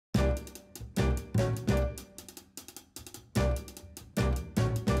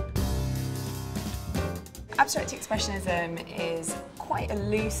Abstract Expressionism is quite a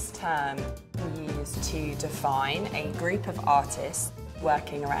loose term used to define a group of artists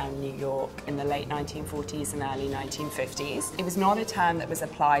working around New York in the late 1940s and early 1950s. It was not a term that was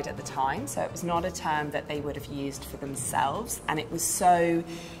applied at the time, so it was not a term that they would have used for themselves, and it was so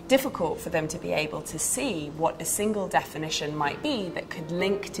difficult for them to be able to see what a single definition might be that could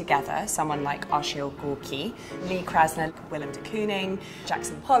link together someone like Achille Gorky, Lee Krasner, Willem de Kooning,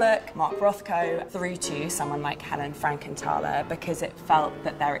 Jackson Pollock, Mark Rothko, through to someone like Helen Frankenthaler, because it felt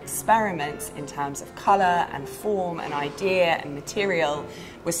that their experiments in terms of colour and form and idea and material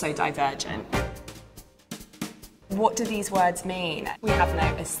was so divergent. What do these words mean? We have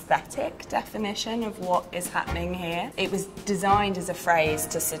no aesthetic definition of what is happening here. It was designed as a phrase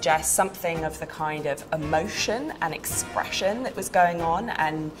to suggest something of the kind of emotion and expression that was going on,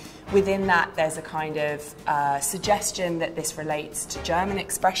 and within that there's a kind of suggestion that this relates to German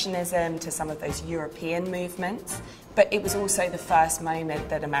Expressionism, to some of those European movements. But it was also the first moment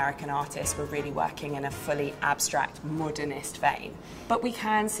that American artists were really working in a fully abstract, modernist vein. But we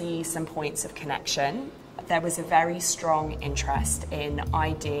can see some points of connection. There was a very strong interest in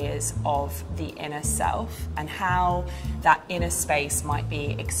ideas of the inner self and how that inner space might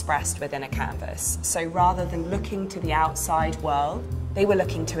be expressed within a canvas. So rather than looking to the outside world, they were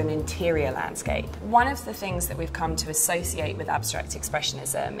looking to an interior landscape. One of the things that we've come to associate with Abstract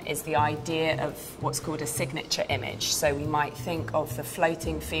Expressionism is the idea of what's called a signature image. So we might think of the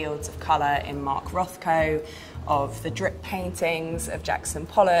floating fields of colour in Mark Rothko, of the drip paintings of Jackson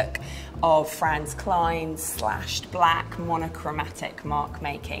Pollock, of Franz Kline's slashed black monochromatic mark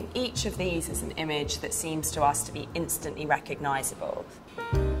making. Each of these is an image that seems to us to be instantly recognisable.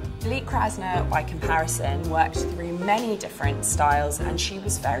 Lee Krasner, by comparison, worked through many different styles, and she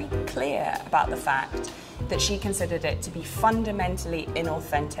was very clear about the fact that she considered it to be fundamentally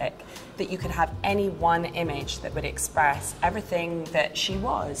inauthentic, that you could have any one image that would express everything that she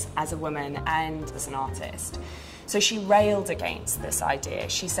was as a woman and as an artist. So she railed against this idea.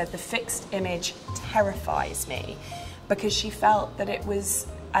 She said, the fixed image terrifies me, because she felt that it was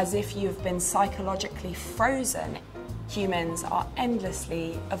as if you've been psychologically frozen. Humans are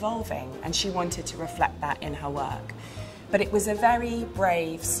endlessly evolving, and she wanted to reflect that in her work. But it was a very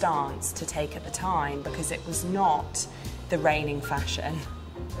brave stance to take at the time, because it was not the reigning fashion.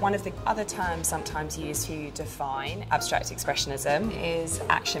 One of the other terms sometimes used to define abstract expressionism is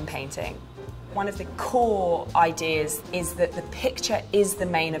action painting. One of the core ideas is that the picture is the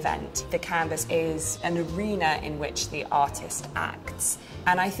main event. The canvas is an arena in which the artist acts.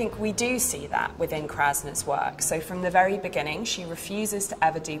 And I think we do see that within Krasner's work. So from the very beginning, she refuses to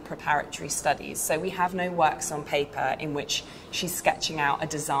ever do preparatory studies. So we have no works on paper in which she's sketching out a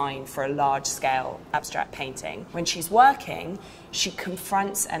design for a large-scale abstract painting. When she's working, she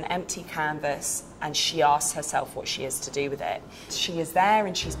confronts an empty canvas and she asks herself what she is to do with it. She is there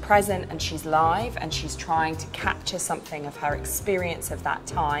and she's present and she's live and she's trying to capture something of her experience of that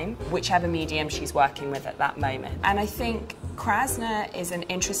time, whichever medium she's working with at that moment. And I think Krasner is an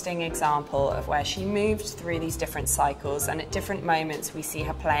interesting example of where she moved through these different cycles, and at different moments we see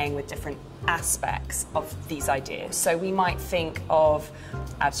her playing with different aspects of these ideas. So we might think of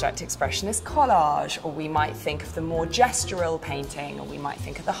abstract expressionist collage, or we might think of the more gestural painting, or we might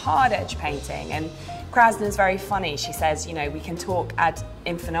think of the hard edge painting. And Krasner's very funny. She says, you know, we can talk ad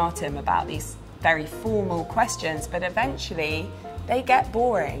infinitum about these very formal questions, but eventually they get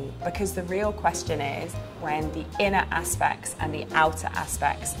boring, because the real question is when the inner aspects and the outer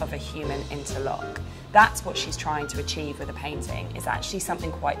aspects of a human interlock. That's what she's trying to achieve with a painting, is actually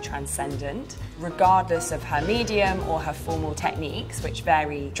something quite transcendent, regardless of her medium or her formal techniques, which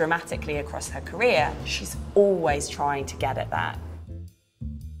vary dramatically across her career. She's always trying to get at that.